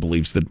variety of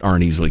beliefs that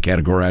aren't easily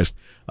categorized.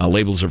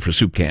 Labels are for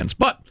soup cans.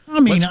 But I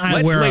mean,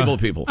 let's label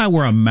people. I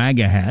wear a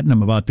MAGA hat, and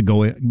I'm about to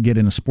go get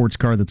in a sports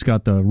car that's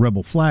got the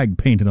rebel flag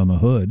painted on the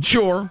hood.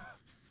 Sure.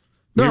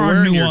 There You're are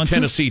wearing nuances.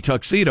 your Tennessee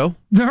tuxedo.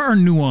 There are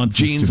nuances.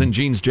 Jeans and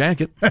jeans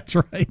jacket. That's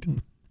right.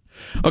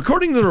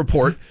 According to the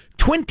report,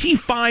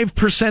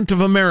 25%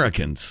 of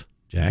Americans.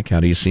 Jack, how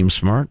do you seem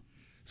smart?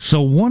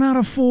 So 1 out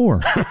of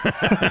 4.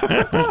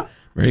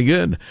 Very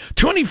good.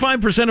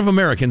 25% of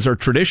Americans are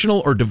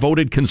traditional or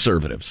devoted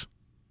conservatives.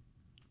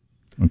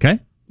 Okay.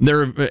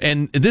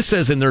 And this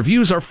says, and their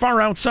views are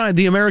far outside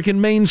the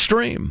American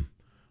mainstream.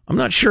 I'm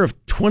not sure if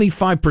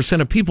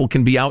 25% of people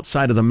can be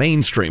outside of the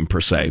mainstream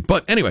per se.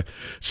 But anyway,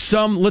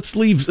 let's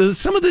leave.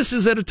 Some of this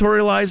is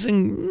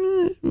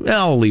editorializing.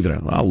 I'll leave it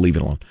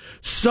alone.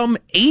 Some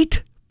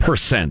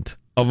 8%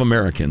 of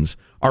Americans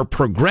are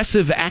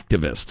progressive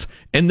activists,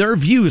 and their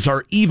views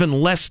are even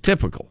less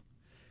typical.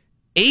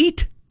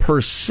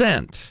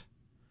 8%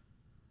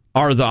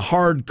 are the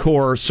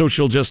hardcore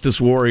social justice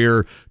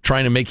warrior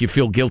trying to make you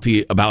feel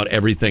guilty about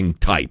everything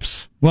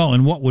types. Well,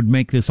 and what would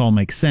make this all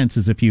make sense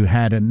is if you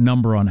had a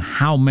number on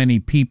how many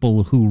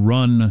people who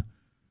run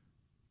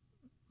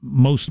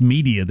most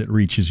media that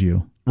reaches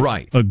you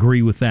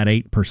agree with that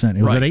 8%. Was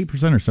that 8%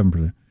 or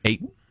 7%?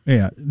 8.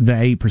 Yeah, the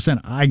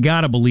 8%. I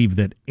got to believe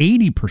that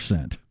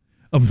 80%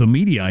 of the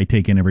media I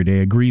take in every day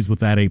agrees with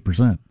that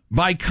 8%.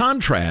 By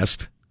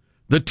contrast,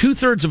 the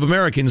 2/3 of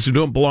Americans who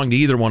don't belong to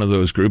either one of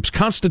those groups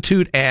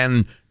constitute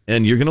and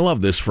you're going to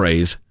love this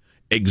phrase,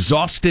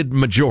 exhausted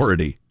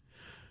majority.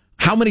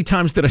 How many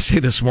times did I say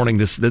this morning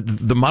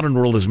the modern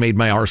world has made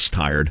my arse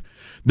tired?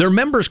 Their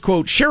members,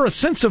 quote, share a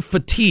sense of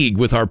fatigue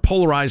with our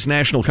polarized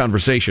national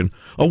conversation,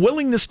 a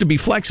willingness to be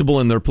flexible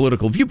in their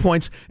political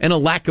viewpoints, and a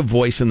lack of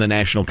voice in the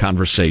national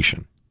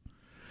conversation.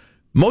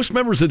 Most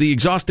members of the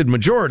exhausted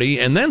majority,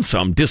 and then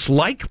some,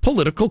 dislike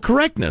political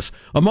correctness.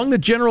 Among the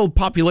general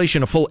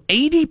population, a full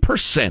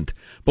 80%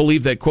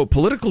 believe that, quote,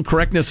 political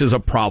correctness is a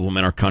problem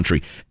in our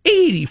country.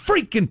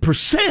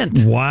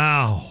 80%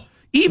 Wow.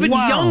 Even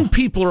young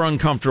people are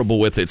uncomfortable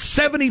with it.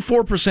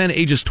 74%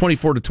 ages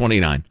 24 to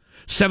 29.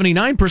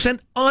 79%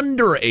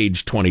 under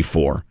age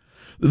 24.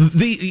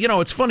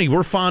 It's funny,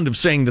 we're fond of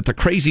saying that the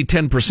crazy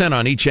 10%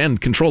 on each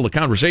end control the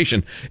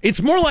conversation.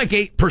 It's more like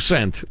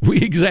 8%. We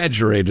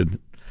exaggerated.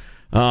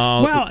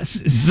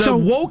 The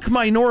woke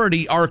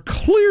minority are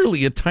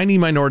clearly a tiny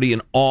minority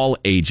in all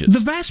ages. The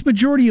vast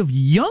majority of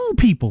young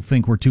people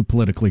think we're too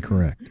politically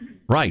correct.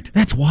 Right.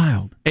 That's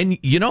wild. And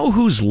you know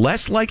who's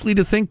less likely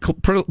to think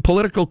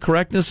political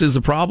correctness is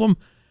a problem?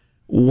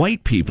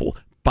 White people,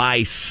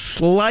 by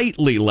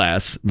slightly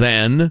less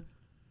than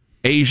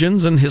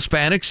Asians and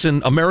Hispanics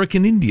and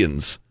American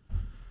Indians.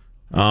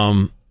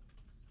 One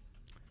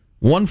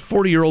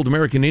 40-year-old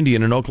American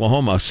Indian in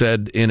Oklahoma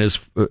said in his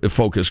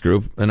focus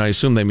group, and I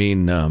assume they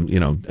mean, a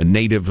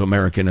Native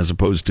American as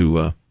opposed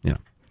to,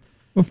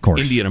 of course,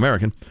 Indian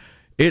American.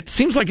 It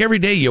seems like every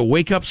day you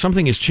wake up,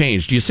 something has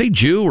changed. Do you say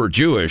Jew or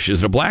Jewish?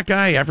 Is it a black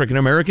guy, African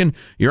American?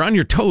 You're on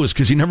your toes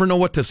because you never know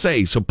what to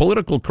say. So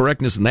political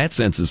correctness in that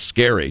sense is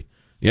scary.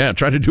 Yeah,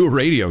 try to do a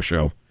radio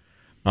show.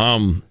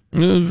 The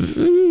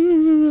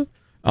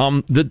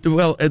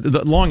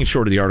long and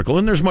short of the article,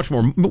 and there's much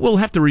more, but we'll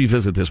have to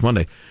revisit this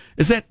Monday,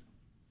 is that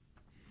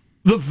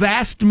the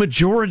vast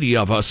majority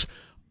of us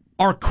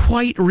are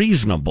quite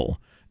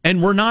reasonable,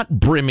 and we're not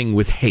brimming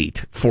with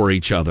hate for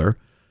each other.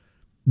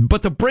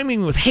 But the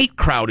brimming with hate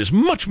crowd is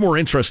much more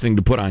interesting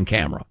to put on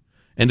camera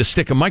and to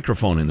stick a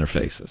microphone in their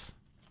faces.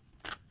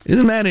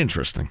 Isn't that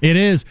interesting? It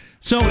is.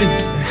 So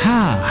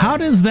how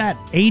does that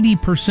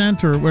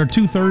 80% or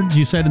 2/3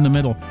 you said in the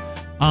middle,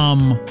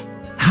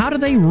 how do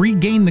they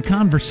regain the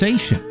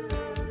conversation?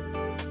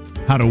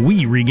 How do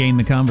we regain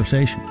the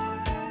conversation?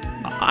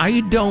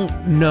 I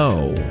don't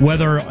know.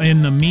 Whether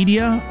in the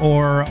media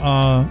or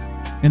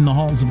in the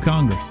halls of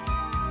Congress.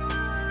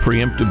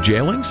 Preemptive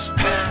jailings?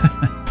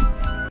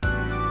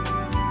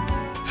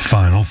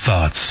 Final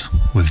thoughts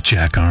with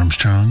Jack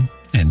Armstrong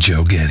and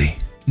Joe Getty.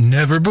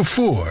 Never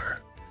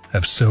before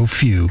have so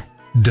few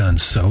done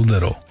so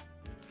little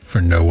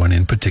for no one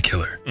in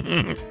particular.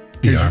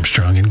 The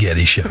Armstrong and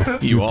Getty Show.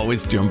 You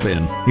always jump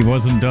in. He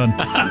wasn't done.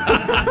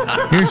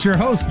 Here's your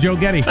host, Joe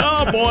Getty.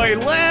 Oh, boy.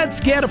 Let's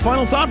get a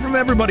final thought from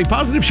everybody.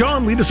 Positive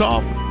Sean, lead us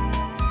off.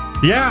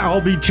 Yeah, I'll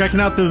be checking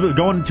out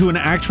going to an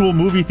actual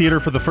movie theater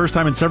for the first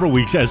time in several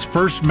weeks as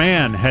First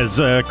Man has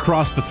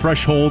crossed the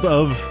threshold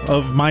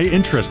of my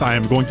interest. I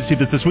am going to see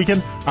this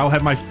weekend. I'll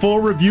have my full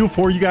review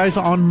for you guys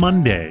on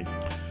Monday.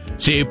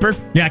 Super.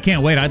 Yeah, I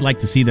can't wait. I'd like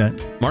to see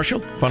that. Marshall,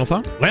 final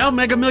thought? Well,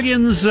 Mega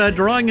Millions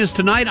drawing is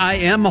tonight. I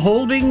am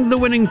holding the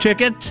winning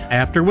ticket.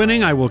 After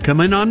winning, I will come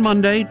in on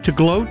Monday to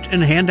gloat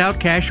and hand out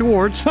cash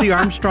awards to the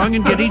Armstrong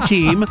and Getty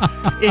team,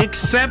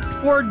 except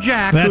for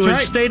Jack, That's who has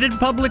right. stated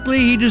publicly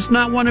he does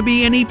not want to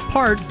be any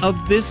part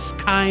of this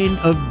kind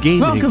of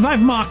gaming. Well, because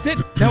I've mocked it.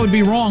 That would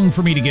be wrong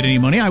for me to get any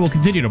money. I will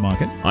continue to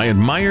mock it. I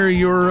admire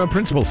your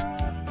principles.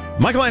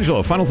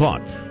 Michelangelo, final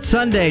thought.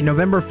 Sunday,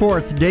 November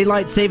 4th,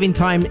 daylight saving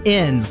time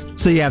ends,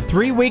 so you have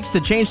 3 weeks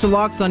to change the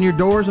locks on your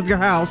doors of your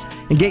house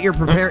and get your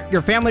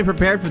family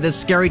prepared for this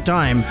scary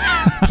time.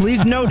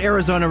 Please note,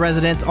 Arizona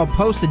residents, I'll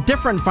post a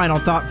different final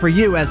thought for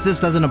you as this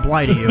doesn't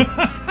apply to you.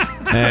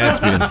 That's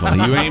beautiful.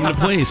 You aim to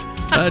please.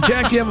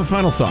 Jack, do you have a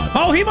final thought?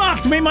 Oh, he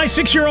mocked me. My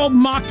 6-year-old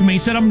mocked me,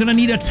 said I'm going to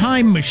need a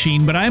time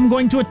machine, but I am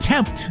going to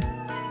attempt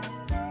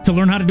to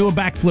learn how to do a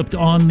backflip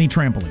on the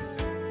trampoline.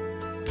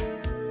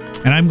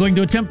 And I'm going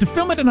to attempt to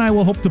film it, and I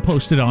will hope to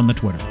post it on the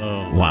Twitter.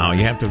 Wow,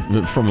 you have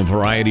to, from a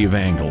variety of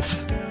angles,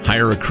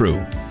 hire a crew.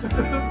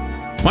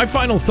 My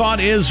final thought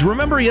is,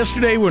 remember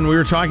yesterday when we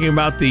were talking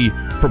about the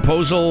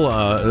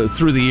proposal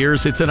through the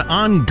years? It's an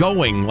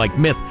ongoing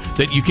myth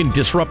that you can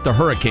disrupt a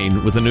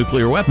hurricane with a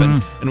nuclear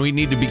weapon, and we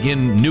need to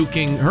begin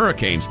nuking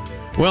hurricanes.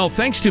 Well,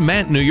 thanks to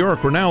Matt in New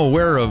York, we're now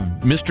aware of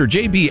Mr.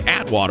 J.B.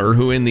 Atwater,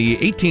 who in the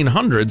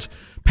 1800s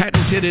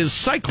patented his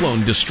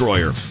cyclone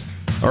destroyer,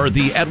 or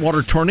the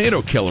Atwater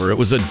Tornado Killer. It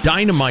was a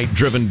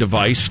dynamite-driven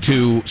device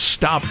to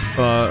stop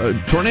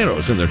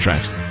tornadoes in their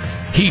tracks.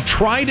 He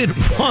tried it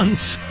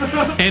once,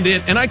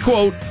 and I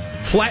quote,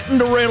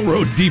 flattened a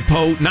railroad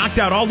depot, knocked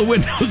out all the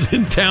windows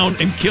in town,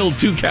 and killed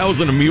 2 cows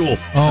and a mule.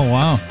 Oh,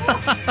 wow.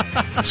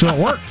 So it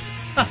worked.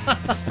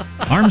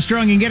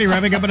 Armstrong and Getty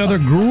wrapping up another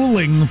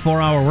grueling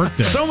 4-hour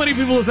workday. So many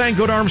people to thank.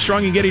 Go to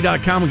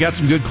ArmstrongandGetty.com and got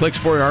some good clicks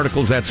for your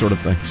articles, that sort of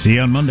thing. See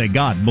you on Monday.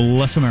 God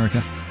bless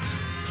America.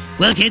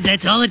 Well, kids,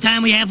 that's all the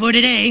time we have for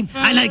today.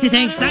 I'd like to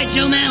thank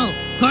Sideshow Mel,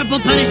 Corporal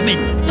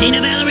Punishment, Tina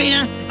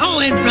Ballerina,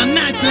 and from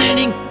Knots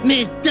Landing,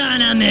 Miss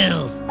Donna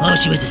Mills. Oh,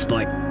 she was a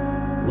sport.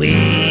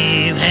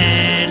 We've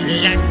had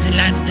lots and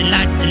lots and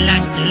lots and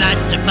lots and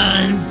lots of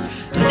fun.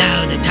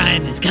 Now the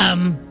time has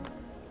come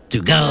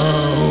to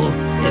go.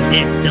 If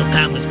this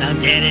silkcon was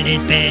found dead in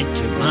his bed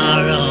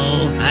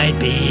tomorrow, I'd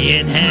be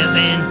in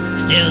heaven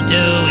still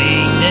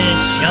doing this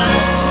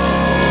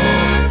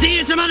show. See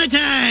you some other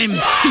time.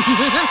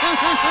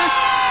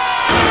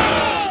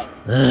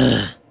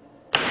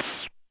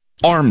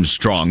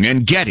 Armstrong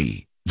and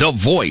Getty, the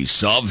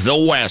voice of the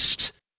West.